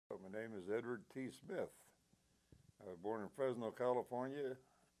My name is Edward T. Smith. I was born in Fresno, California,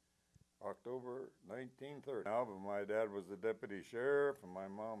 October 1930. Now, but my dad was the deputy sheriff, and my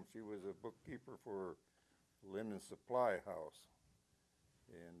mom, she was a bookkeeper for Linen Supply House.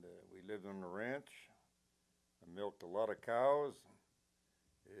 And we lived on a ranch. I milked a lot of cows.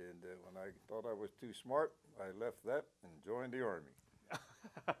 And when I thought I was too smart, I left that and joined the Army.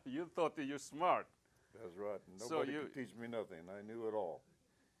 You thought that you're smart. That's right. So Nobody could teach me nothing. I knew it all.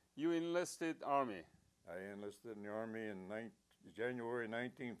 You enlisted Army. I enlisted in the Army in January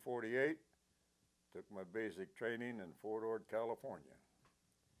 1948. Took my basic training in Fort Ord, California.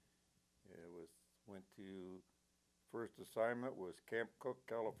 Went to first assignment was Camp Cook,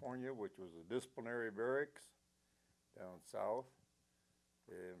 California, which was a disciplinary barracks down south.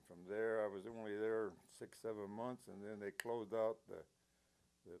 And from there, I was only there 6-7 months, and then they closed out the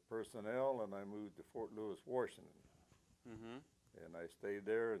personnel, and I moved to Fort Lewis, Washington. Mm-hmm. And I stayed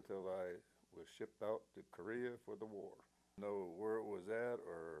there until I was shipped out to Korea for the war. Know where it was at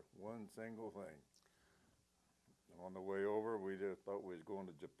or one single thing. On the way over, we just thought we was going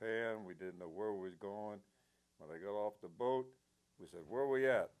to Japan. We didn't know where we was going. When I got off the boat, we said, "Where are we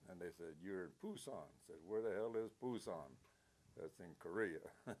at?" And they said, "You're in Busan." I said, "Where the hell is Busan?" That's in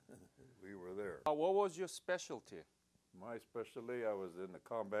Korea. We were there. What was your specialty? My specialty, I was in the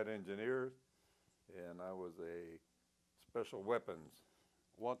combat engineers, and I was a special weapons.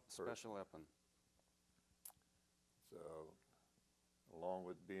 What special weapon? So, along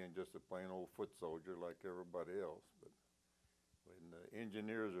with being just a plain old foot soldier like everybody else. But when the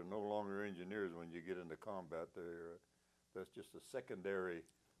engineers are no longer engineers when you get into combat, that's just a secondary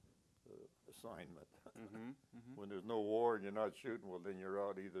assignment. Mm-hmm. Mm-hmm. When there's no war and you're not shooting, well, then you're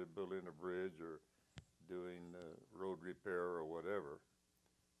out either building a bridge or doing road repair or whatever.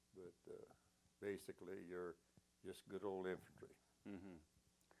 But basically, you're just good old infantry. Mm-hmm.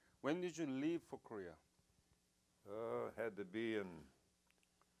 When did you leave for Korea? Had to be in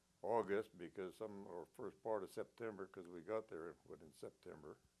August or first part of September, because we got there in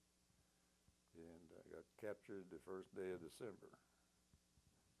September. And I got captured the first day of December.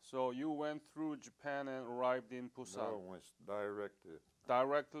 So you went through Japan and arrived in Busan? No, went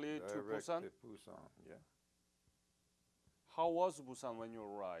directly to Busan? to Busan, yeah. How was Busan when you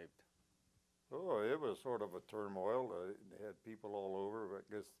arrived? Oh, it was sort of a turmoil. They had people all over. I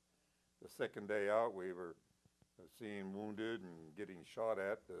guess the second day out, we were seeing wounded and getting shot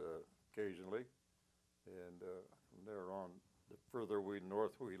at occasionally. And from there on, the further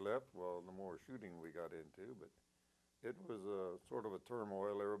north we left, well, the more shooting we got into. But it was sort of a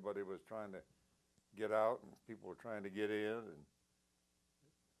turmoil. Everybody was trying to get out, and people were trying to get in. And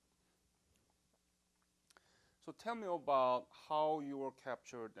so tell me about how you were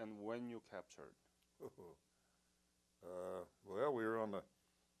captured and when you captured. Well, we were on the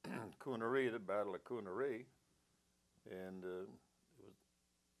Coonery, the Battle of Coonery, and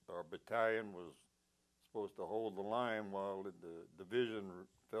our battalion was supposed to hold the line while the division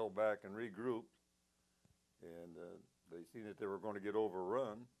fell back and regrouped. And they seen that they were going to get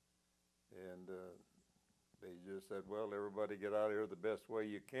overrun, and they just said, "Well, everybody get out of here the best way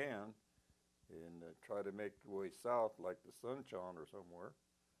you can, and try to make your way south like the Suncheon or somewhere."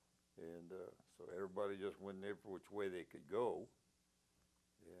 And so everybody just went there for which way they could go.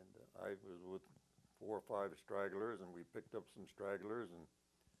 And I was with 4 or 5 stragglers, and we picked up some stragglers, and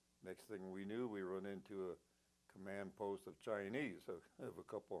next thing we knew, we run into a command post of Chinese of a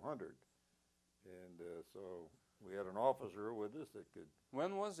couple hundred. And so we had an officer with us that could...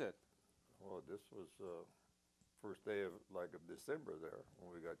 When was it? Oh, this was first day of December there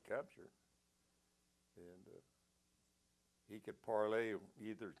when we got captured. And he could parlay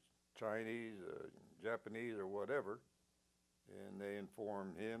either Chinese, Japanese, or whatever. And they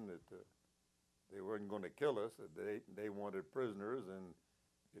informed him that they weren't going to kill us, that they wanted prisoners, and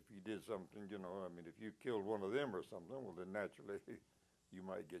if you did something, if you killed one of them or something, well, then naturally you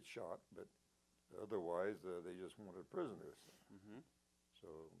might get shot, but otherwise they just wanted prisoners. Mm-hmm.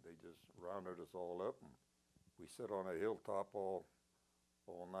 So they just rounded us all up, and we sat on a hilltop all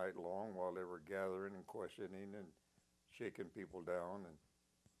night long while they were gathering and questioning and shaking people down, and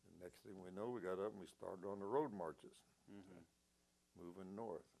the next thing we know, we got up and we started on the road marches. Mm-hmm. Moving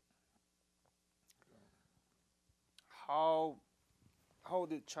north. How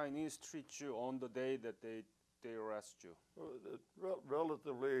did Chinese treat you on the day that they arrest you? Well,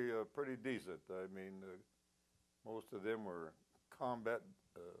 relatively pretty decent. I mean, most of them were combat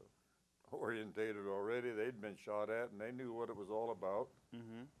orientated already. They'd been shot at, and they knew what it was all about.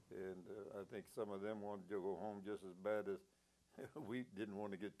 Mm-hmm. And I think some of them wanted to go home just as bad as we didn't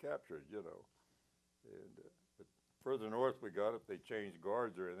want to get captured, And but further north we got, if they changed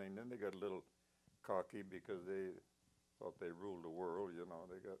guards or anything, then they got a little cocky because they thought they ruled the world. You know,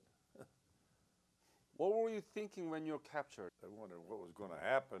 they got. What were you thinking when you're captured? I wondered what was going to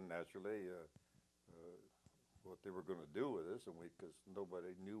happen. Naturally, what they were going to do with us, and because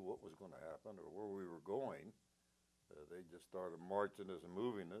nobody knew what was going to happen or where we were going. They just started marching us and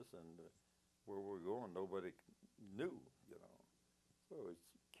moving us, and where we were going, nobody knew. You know, so it's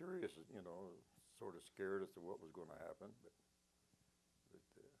curious. You know, sort of scared as to what was going to happen. But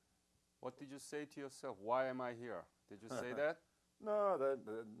What did you say to yourself? Why am I here? Did you say that? no,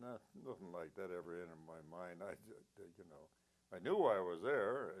 nothing like that ever entered my mind. You know, I knew why I was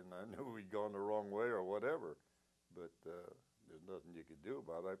there, and I knew we'd gone the wrong way or whatever. But there's nothing you could do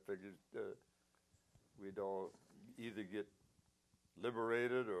about it. I figured we'd all either get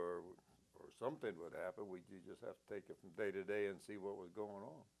liberated or something would happen. You just have to take it from day to day and see what was going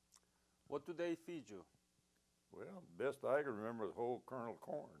on. What do they feed you? Well, best I can remember is whole kernel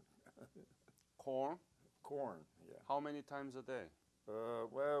corn. Corn? Corn, yeah. How many times a day?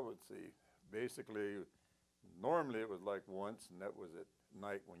 Well, let's see. Basically, normally it was like once, and that was at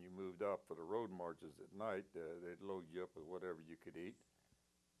night when you moved up for the road marches at night. They'd load you up with whatever you could eat.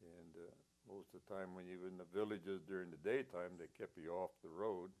 And most of the time when you were in the villages during the daytime, they kept you off the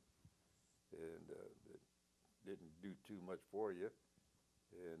road. And they didn't do too much for you.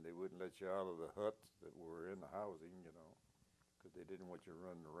 And they wouldn't let you out of the huts that were in the housing, you know, because they didn't want you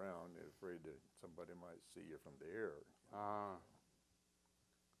running around. They're afraid that somebody might see you from the air. Ah.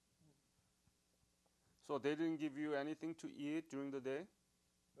 So they didn't give you anything to eat during the day?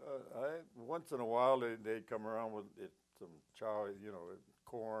 Once in a while they'd come around with some chow, you know,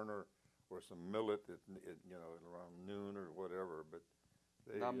 corn or some millet you know, around noon or whatever. But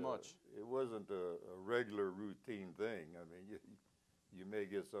not much. It wasn't a regular routine thing. I mean, you may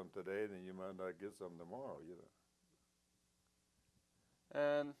get some today, then you might not get some tomorrow. You know.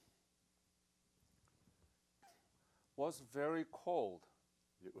 And was very cold.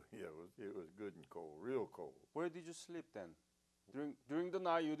 Yeah, it was good and cold, real cold. Where did you sleep then? During the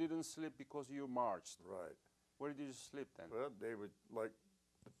night you didn't sleep because you marched. Right. Where did you sleep then? Well, they would like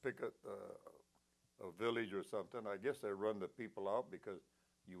to pick a village or something. I guess they run the people out because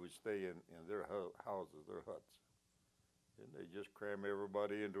you would stay in their houses, their huts. And they just cram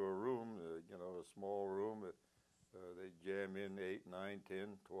everybody into a room, you know, a small room. They jam in 8, 9,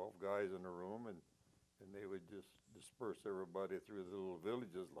 10, 12 guys in a room, and they would just disperse everybody through the little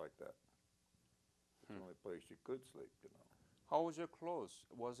villages like that. It's the only place you could sleep, you know. How was your clothes?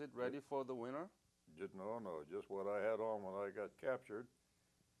 Was it ready for the winter? No, just what I had on when I got captured.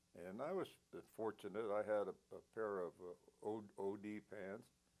 And I was fortunate. I had a pair of OD pants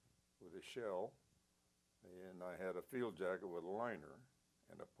with a shell, and I had a field jacket with a liner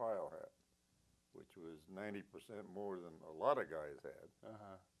and a pile hat, which was 90% more than a lot of guys had.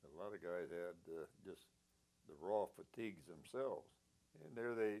 A lot of guys had just the raw fatigues themselves. And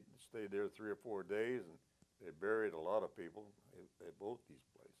there they stayed there 3 or 4 days, and they buried a lot of people at both these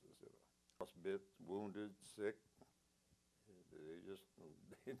places. You know, hospitals, wounded, sick.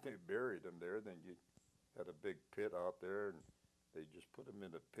 They buried them there. Then you had a big pit out there, and they just put them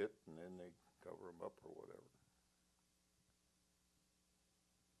in the pit, and then they cover them up or whatever.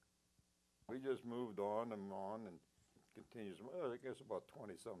 We just moved on and continues. Well, I guess about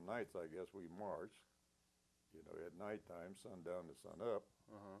 20-some nights. I guess we marched. You know, at nighttime, sundown to sun up.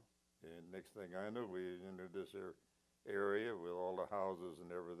 And next thing I knew, we entered this area with all the houses and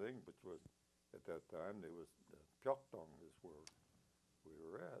everything, which was at that time there was Pyeongtaung is where we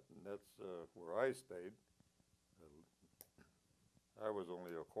were at, and that's where I stayed. I was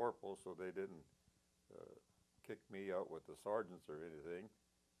only a corporal, so they didn't kick me out with the sergeants or anything.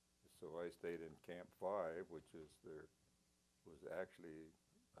 So I stayed in Camp 5, which was actually,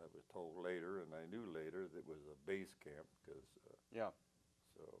 I was told later, and I knew later, that it was a base camp because. Yeah.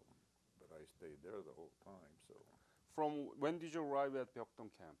 So, but I stayed there the whole time. So. From when did you arrive at Pyeongtaung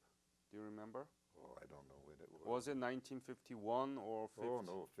camp? Do you remember? Oh, I don't know when it was. Was it 1951 or 50? Oh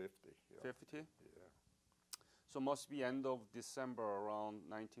no, 50. Yeah. 50? Yeah. So must be end of December around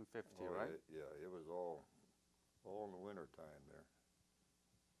 1950, right? It was all in the winter time there.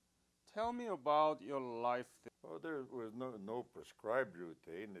 Tell me about your life. Well, there was no prescribed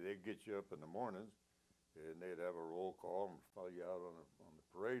routine. They'd get you up in the mornings, and they'd have a roll call and follow you out on the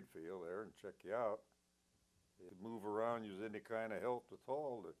parade field there and check you out. They'd move around, use any kind of help at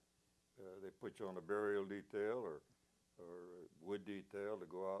all. They put you on a burial detail or wood detail to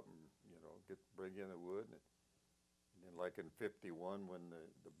go out and bring in the wood. And then, like in '51, when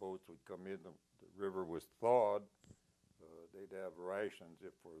the boats would come in, the river was thawed. They'd have rations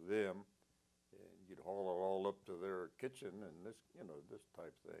for them, and you'd haul it all up to their kitchen and this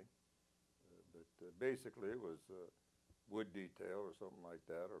type thing. But basically, it was wood detail or something like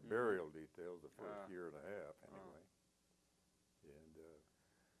that, or burial details the first year and a half, anyway. And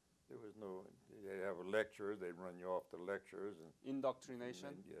there was no, they'd have a lecture, they'd run you off to lectures.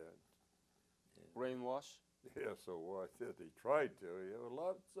 Indoctrination? And, yeah. Brainwash? Yeah, so what I said, they tried to.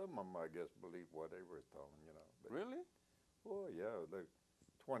 Some of them, I guess, believed what they were telling, But, Really? oh, yeah,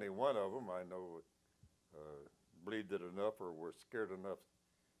 21 of them I know believed it enough or were scared enough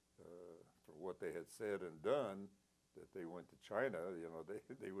for what they had said and done that they went to China. They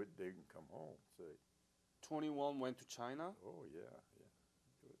didn't come home. Say, 21 went to China? oh yeah.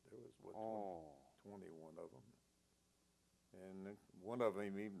 There was 21 of them, and one of them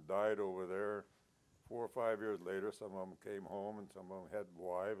even died over there. 4 or 5 years later, some of them came home, and some of them had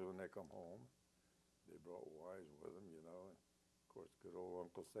wives when they come home. They brought wives with them, And of course, good old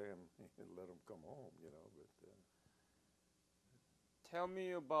Uncle Sam let them come home, But Tell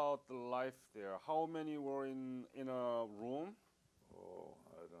me about the life there. How many were in a room? oh,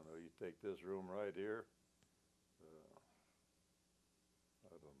 I don't know. You take this room right here.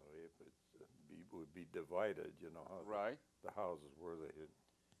 I don't know if would be divided. How Right. the houses were.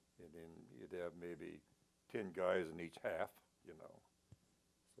 And then you'd have maybe 10 guys in each half.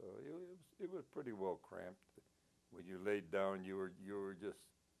 So it was pretty well cramped. When you laid down, you were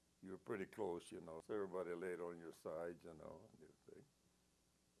pretty close. So everybody laid on your sides. And everything.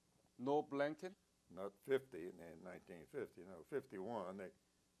 No blanket? Not 50 in 1950. 51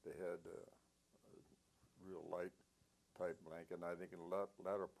 they had a real light type blanket. And I think in the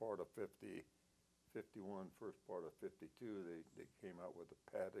latter part of 51, first part of 52, they came out with the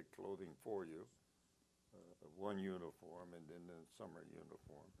padded clothing for you, one uniform, and then the summer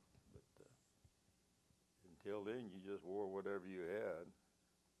uniform. But until then, you just wore whatever you had.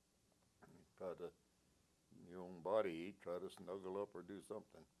 You try to, in your own body heat, try to snuggle up or do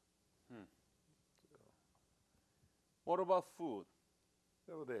something. So, What about food?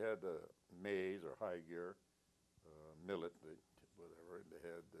 so they had maize or high gear, millet, whatever. They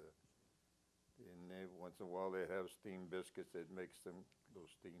had. And once in a while they'd have steamed biscuits. They'd make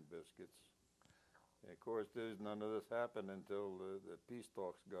those steamed biscuits. And of course, none of this happened until the peace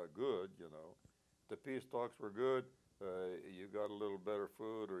talks got good. The peace talks were good. You got a little better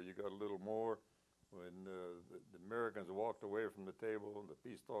food, or you got a little more. When the Americans walked away from the table, the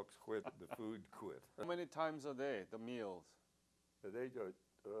peace talks quit. The food quit. How many times a day, the meals? They just,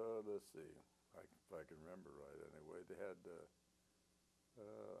 let's see, if I can remember right. Anyway, they had,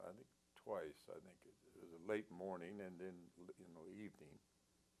 I think, twice. I think it was a late morning and then evening.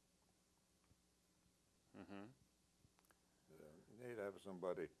 They'd have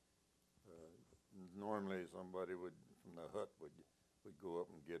somebody. Normally, somebody from the hut would go up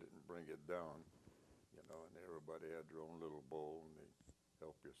and get it and bring it down. And everybody had their own little bowl, and they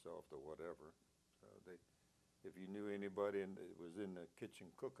help yourself to whatever. So if you knew anybody that was in the kitchen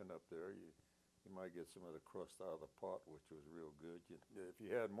cooking up there, you might get some of the crust out of the pot, which was real good. If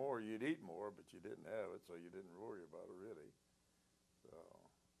you had more, you'd eat more, but you didn't have it, so you didn't worry about it really. So,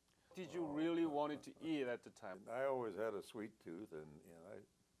 did you really wanted to eat at the time? I always had a sweet tooth, and I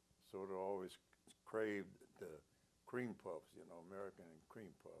sort of always craved the cream puffs, American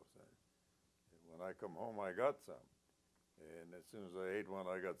cream puffs. And when I come home, I got some. And as soon as I ate one,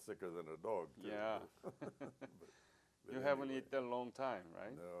 I got sicker than a dog, too. Yeah. but you haven't eaten that a long time,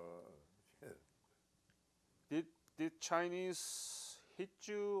 right? No. Did Chinese hit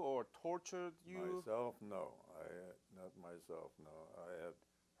you or tortured you? Myself, no. Not myself, no. I had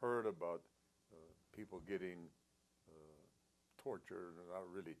heard about people getting tortured, not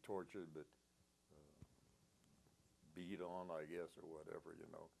really tortured, but beat on, I guess, or whatever,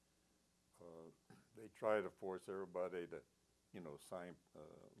 They try to force everybody to, sign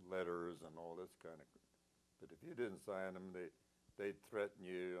letters and all this kind of. But if you didn't sign them, they'd threaten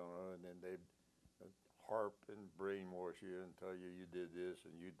you, and then they'd harp and brainwash you and tell you did this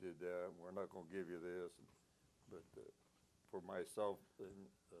and you did that, and we're not going to give you this. But for myself,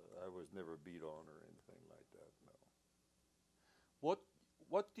 I was never beat on or anything like that, no.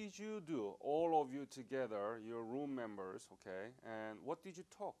 What did you do, all of you together, your room members, okay? And what did you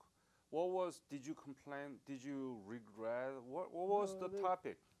talk? Did you complain? Did you regret? What was the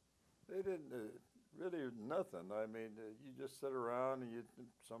topic? They didn't, really nothing. I mean, you just sit around and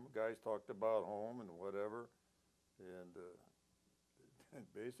some guys talked about home and whatever. And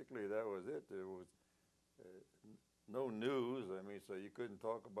basically that was it. There was no news. I mean, so you couldn't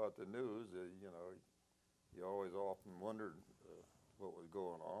talk about the news. You always often wondered what was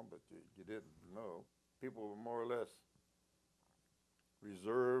going on, but you didn't know. People were more or less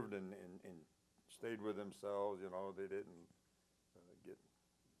reserved and stayed with themselves. They didn't get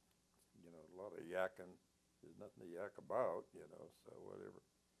a lot of yakking. There's nothing to yak about. So whatever.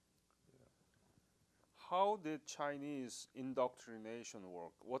 How did Chinese indoctrination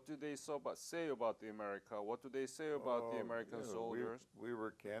work? What do they say about the America? What do they say about the American soldiers? We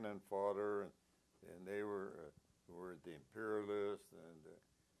were cannon fodder, and they were the imperialists,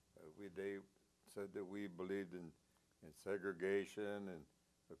 and they said that we believed in segregation, and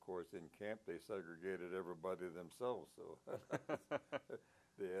of course in camp they segregated everybody themselves. So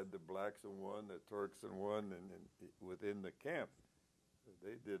they had the blacks in one, the Turks in one, and within the camp.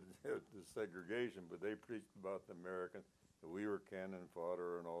 They did the segregation, but they preached about the Americans. We were cannon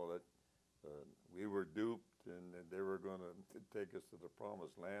fodder and all that. We were duped, and they were going to take us to the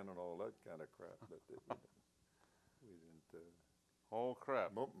promised land and all that kind of crap. But we didn't. Oh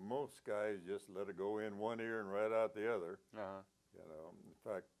crap! Most guys just let it go in one ear and right out the other. Uh-huh. In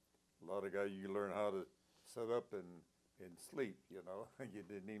fact, a lot of guys you learn how to sit up and sleep. You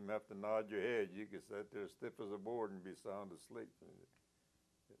didn't even have to nod your head. You could sit there stiff as a board and be sound asleep.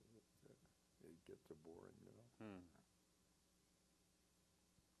 It gets boring.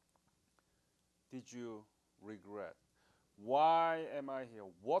 Did you regret? Why am I here?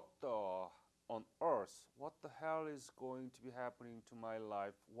 What on earth? What the hell is going to be happening to my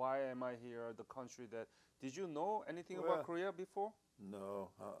life? Why am I here? The country that. Did you know anything about Korea before?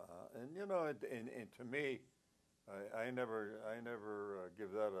 No, and and to me, I never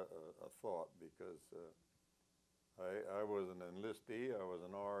give that a thought, because I was an enlistee. I was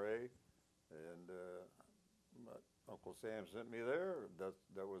an RA, and my Uncle Sam sent me there.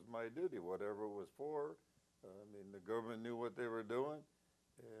 That was my duty, whatever it was for. I mean, the government knew what they were doing,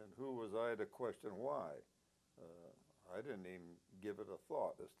 and who was I to question why? I didn't even give it a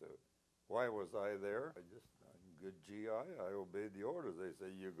thought as to why was I there. I'm good GI. I obeyed the orders. They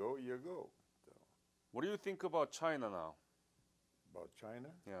say you go, you go. So. What do you think about China now? About China?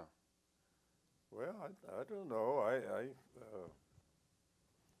 Yeah. Well, I don't know.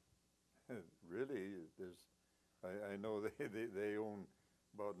 Really, I know they own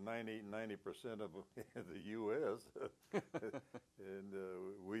about 90% of the U.S. and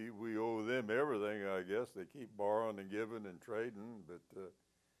we owe them everything, I guess. They keep borrowing and giving and trading, but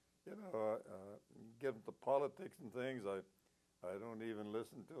get into politics and things. I don't even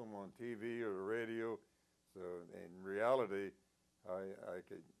listen to them on TV or the radio. So in reality, I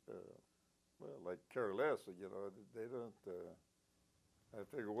could like care less. They don't. I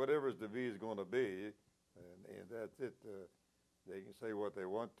figure whatever's to be is going to be, and that's it. They can say what they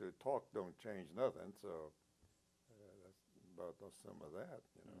want to. Talk don't change nothing. So that's about some of that.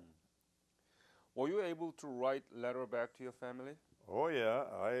 Were you able to write letter back to your family? Oh yeah,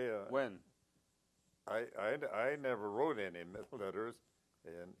 When? I never wrote any letters,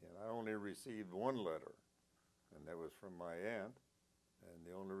 and I only received one letter, and that was from my aunt. And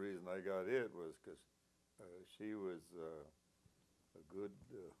the only reason I got it was because she was a good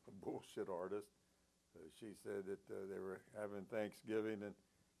bullshit artist. She said that they were having Thanksgiving and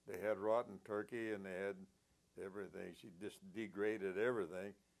they had rotten turkey and they had everything. She just degraded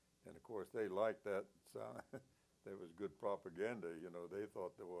everything, and of course they liked that sound. That was good propaganda. They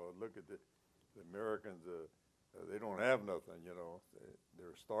thought that, well, look at the Americans. They don't have nothing.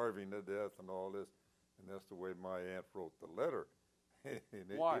 They're starving to death and all this, and that's the way my aunt wrote the letter.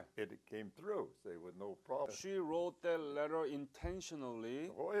 And Why? It came through, say, with no problem. She wrote that letter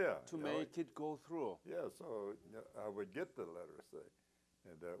intentionally to make it go through. Yeah, so I would get the letter, say,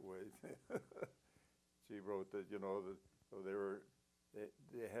 and that way. She wrote that,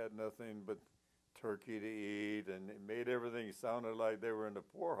 they had nothing but turkey to eat, and it made everything sounded like they were in the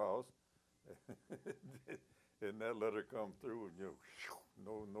poorhouse. And that letter come through, and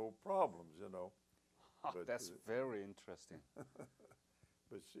no problems, But, that's very interesting.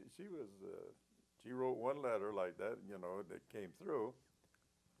 But she wrote one letter like that, that came through,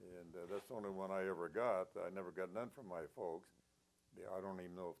 and that's the only one I ever got. I never got none from my folks. I don't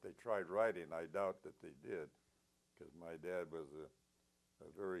even know if they tried writing. I doubt that they did, because my dad was a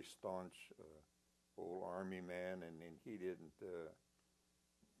very staunch old army man, and he didn't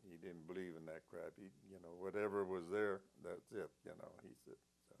believe in that crap. Whatever was there, that's it. He said.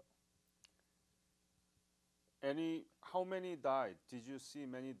 How many died? Did you see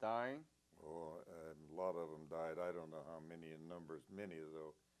many dying? Oh, a lot of them died. I don't know how many in numbers. Many,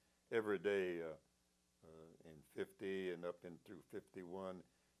 though. Every day in 50 and up in through 51,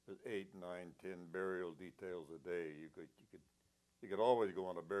 there's 8, 9, 10 burial details a day. You could always go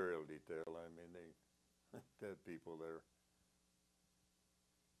on a burial detail. I mean, they had people there.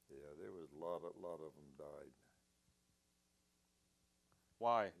 Yeah, there was a lot of them died.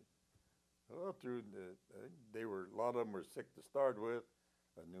 Why? Well, they were a lot of them were sick to start with,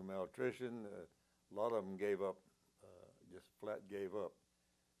 new malnutrition. A lot of them gave up, just flat gave up.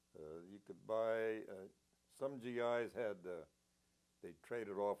 You could buy some GIs had they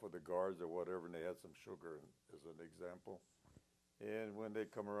traded off with the guards or whatever, and they had some sugar as an example. And when they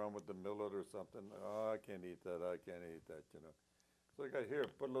come around with the millet or something, oh, I can't eat that. I can't eat that. So I got here,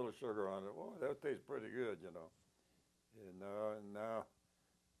 put a little sugar on it. Well, that tastes pretty good. And now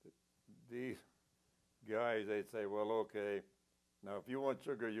these guys, they'd say, well, okay, now if you want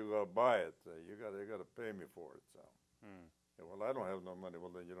sugar, you gotta buy it. So you gotta pay me for it. So, yeah, well, I don't have no money.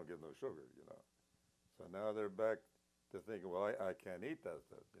 Well, then you don't get no sugar. So now they're back to thinking, well, I can't eat that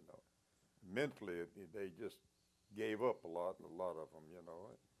stuff. Mentally, they just gave up a lot of them. And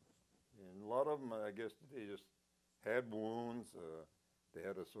a lot of them, I guess, they just had wounds. They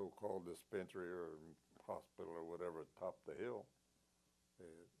had a so-called dispensary or hospital or whatever atop the hill.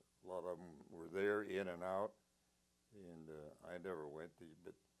 A lot of them were there, in and out, and I never went to,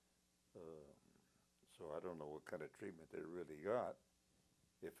 but so I don't know what kind of treatment they really got,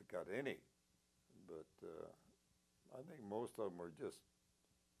 if it got any. But I think most of them were just,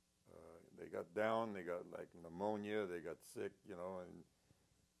 they got down, they got like pneumonia, they got sick, and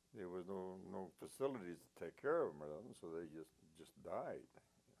there was no facilities to take care of them, so they just died.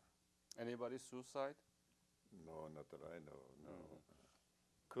 Anybody suicide? No, not that I know. No,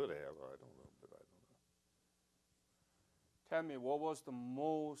 could have. I don't know, but I don't know. Tell me, what was the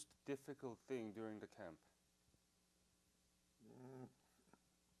most difficult thing during the camp?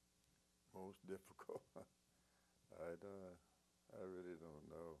 Most difficult. I really don't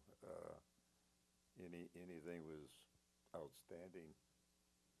know. Anything was outstanding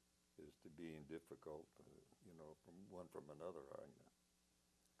as to being difficult, from one from another.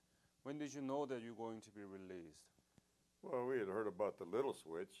 When did you know that you're going to be released? Well, we had heard about the little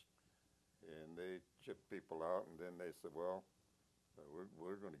switch, and they shipped people out, and then they said, well,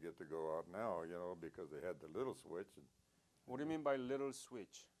 we're going to get to go out now, because they had the little switch. What do you mean by little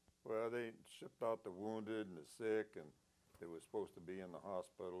switch? Well, they shipped out the wounded and the sick, and they were supposed to be in the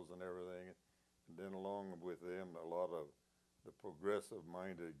hospitals and everything. And then along with them, a lot of the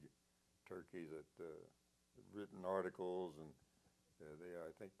progressive-minded turkeys that had written articles, and I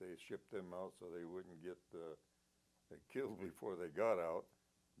think they shipped them out so they wouldn't get killed before they got out,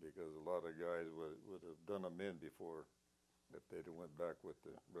 because a lot of guys would have done them in before if they'd have went back with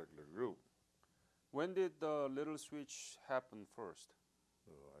the regular group. When did the little switch happen first?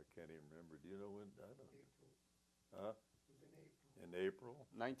 Oh, I can't even remember. Do you know when? I don't know. Huh? In April.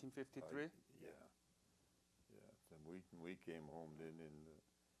 1953? Yeah. And we came home then in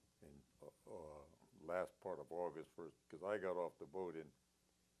last part of August first, because I got off the boat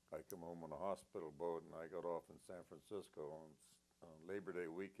I come home on a hospital boat, and I got off in San Francisco on Labor Day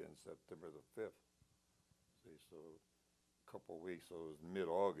weekend, September the 5th. See, so a couple of weeks, so it was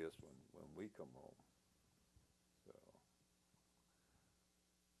mid-August when we come home. So.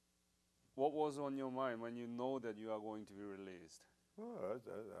 What was on your mind when you know that you are going to be released? Well,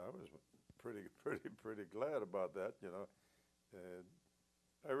 I was pretty glad about that,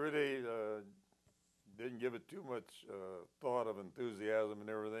 I really didn't give it too much thought of enthusiasm and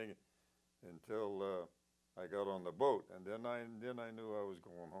everything until I got on the boat, and then I knew I was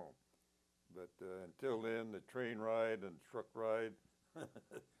going home. But until then, the train ride and truck ride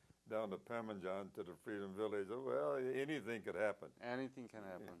down to Pamanjan to the Freedom Village, well, anything could happen. Anything can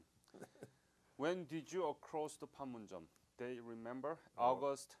happen. When did you cross the Panmunjom? They remember?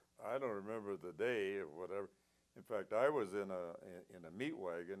 August? I don't remember the day or whatever. In fact, I was in a meat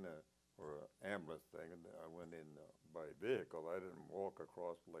wagon or an ambulance thing, and I went in by vehicle. I didn't walk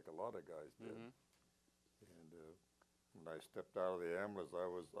across like a lot of guys did. And when I stepped out of the ambulance, I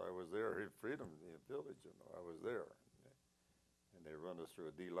was there in Freedom Village. I was there, and they run us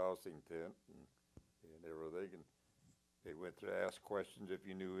through a delousing tent and everything. And they went to ask questions if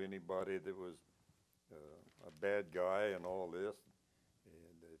you knew anybody that was a bad guy and all this.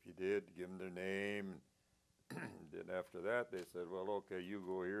 And if you did, give them their name. Then after that, they said, well, okay, you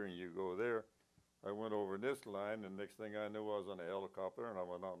go here and you go there. I went over this line, and next thing I knew, I was on a helicopter, and I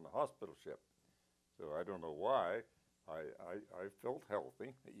went out in the hospital ship. So I don't know why. I felt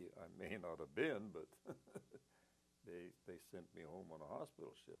healthy. I may not have been, but they sent me home on a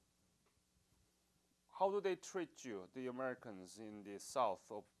hospital ship. How do they treat you, the Americans in the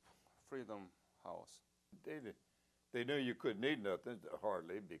south of Freedom House? They knew you couldn't eat nothing,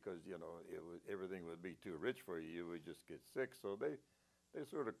 hardly, because, everything would be too rich for you. You would just get sick. So they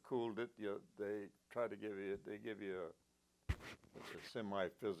sort of cooled it. They try to give you a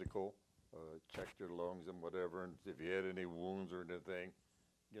semi-physical, checked your lungs and whatever, and if you had any wounds or anything,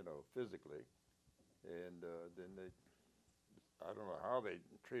 physically. And then I don't know how they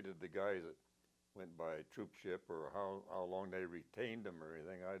treated the guys that went by troop ship or how long they retained them or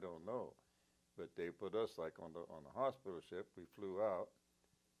anything. I don't know. But they put us like on the hospital ship. We flew out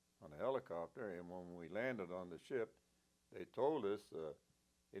on a helicopter, and when we landed on the ship, they told us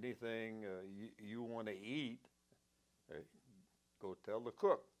anything you want to eat, go tell the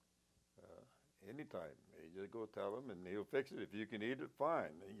cook. Anytime, you just go tell him, and he'll fix it. If you can eat it,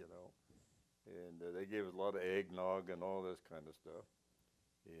 fine. And they gave us a lot of eggnog and all this kind of stuff.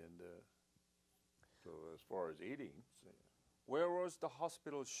 And so as far as eating. Where was the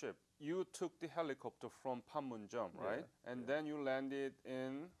hospital ship? You took the helicopter from Panmunjom, right? Yeah, And yeah. then you landed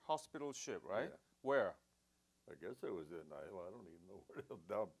in hospital ship, right? Yeah. Where? I guess it was in, I don't even know where,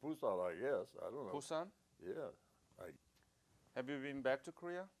 down Busan, I guess. I don't know. Busan? Yeah. Have you been back to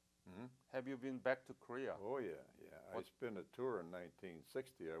Korea? Hmm? Have you been back to Korea? Oh, yeah, yeah. What? I spent a tour in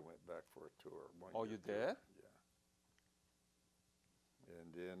 1960. I went back for a tour. Oh, you did? Yeah.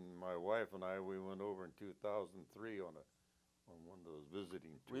 And then my wife and I, we went over in 2003 on one of those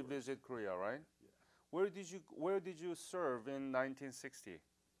visiting tours. Revisit Korea, right? Yeah. Where did you serve in 1960?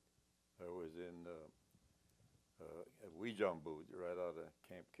 I was in Weejambu, right out of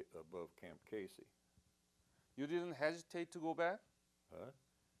above Camp Casey. You didn't hesitate to go back? Huh?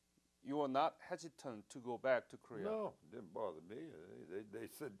 You were not hesitant to go back to Korea? No, it didn't bother me. They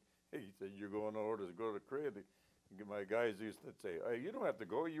said, hey, he said, you're going on orders to go to Korea. My guys used to say, hey, you don't have to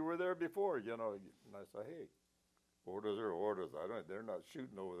go. You were there before, And I said, hey, orders are orders. They're not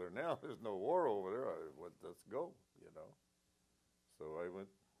shooting over there now. There's no war over there. Let's go, So I went,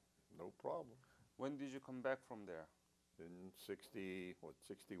 no problem. When did you come back from there? In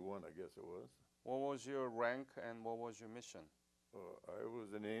 61, I guess it was. What was your rank and what was your mission? I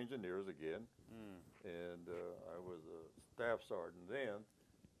was in the engineers again, and I was a staff sergeant then,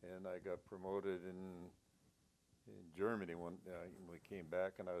 and I got promoted in Germany when we came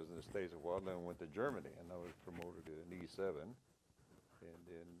back, and I was in the States a while, then went to Germany, and I was promoted to an E7, and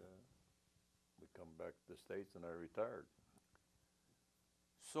then we come back to the States, and I retired.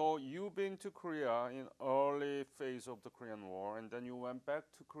 So you've been to Korea in early phase of the Korean War, and then you went back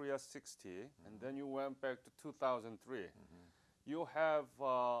to Korea 60, and then you went back to 2003. You have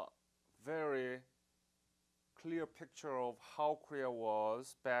a very clear picture of how Korea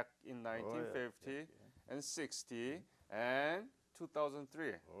was back in 1950 and 60 and 2003.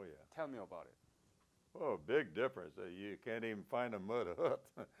 Oh, yeah. Tell me about it. Oh, big difference. You can't even find a mud hut.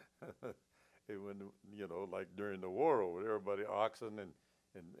 Like during the war over there, everybody oxen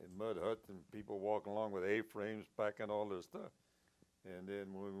and mud huts and people walking along with A-frames packing all this stuff. And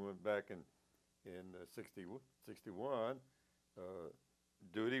then when we went back in 61,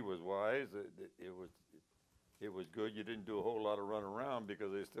 duty was wise. It was good. You didn't do a whole lot of running around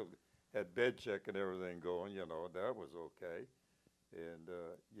because they still had bed check and everything going. That was okay. And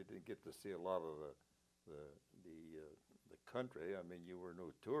you didn't get to see a lot of the country. I mean, you were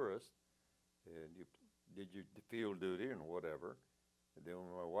no tourist, and you did your field duty and whatever. And then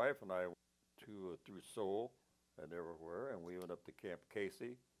my wife and I went through Seoul and everywhere, and we went up to Camp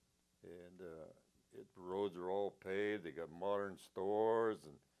Casey, and the roads are all paved. They got modern stores,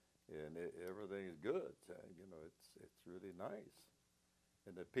 and everything is good. It's really nice,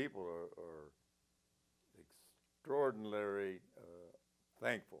 and the people are extraordinarily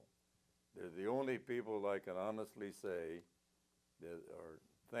thankful. They're the only people I can honestly say that are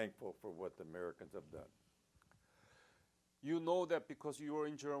thankful for what the Americans have done. You know that because you were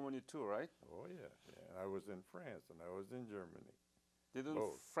in Germany too, right? Oh, yeah. I was in France and I was in Germany. Didn't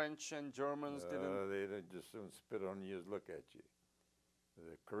Both. French and Germans didn't? They didn't just soon spit on you and look at you.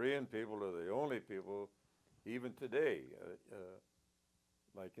 The Korean people are the only people, even today,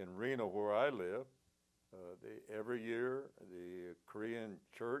 like in Reno where I live, every year the Korean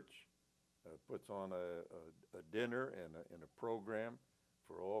church puts on a dinner and a program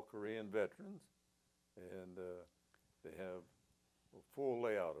for all Korean veterans, and they have a full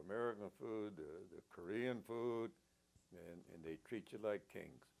layout: American food, the Korean food, and they treat you like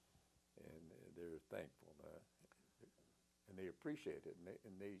kings, and they're thankful, and they appreciate it,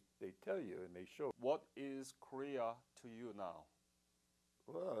 and they tell you and they show. What is Korea to you now?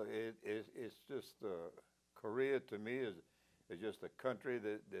 Well, it's just Korea to me is just a country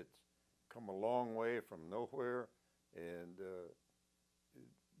that's come a long way from nowhere, and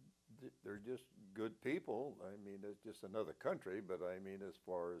they're just good people. I mean, it's just another country, but I mean, as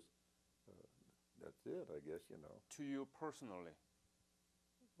far as that's it, I guess, To you personally?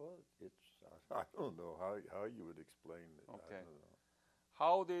 Well, I don't know how you would explain it. Okay. I don't know.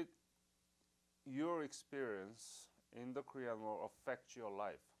 How did your experience in the Korean War affect your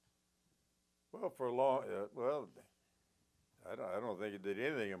life? Well, for a long, I don't think it did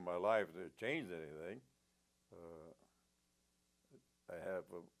anything in my life that changed anything. Uh, I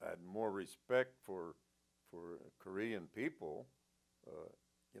had more respect for Korean people,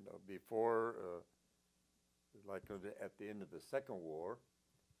 before, like at the end of the Second War,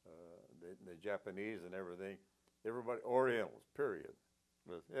 the Japanese and everything, everybody Orientals, period,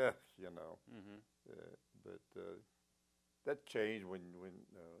 was Mm-hmm. but that changed when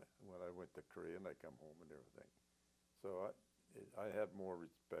I went to Korea and I come home and everything. So I have more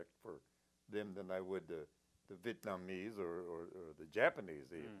respect for them than I would the Vietnamese or the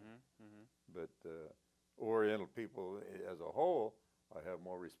Japanese even. Mm-hmm. Mm-hmm. But Oriental people as a whole, I have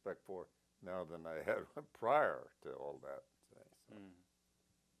more respect for now than I had prior to all that. So Mm.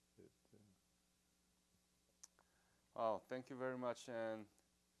 Oh, thank you very much, and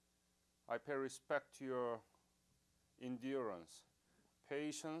I pay respect to your endurance,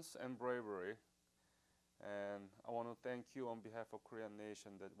 patience, and bravery. And I want to thank you on behalf of Korean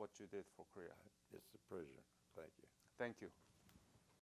Nation that what you did for Korea. it's a pleasure. Thank you. Thank you.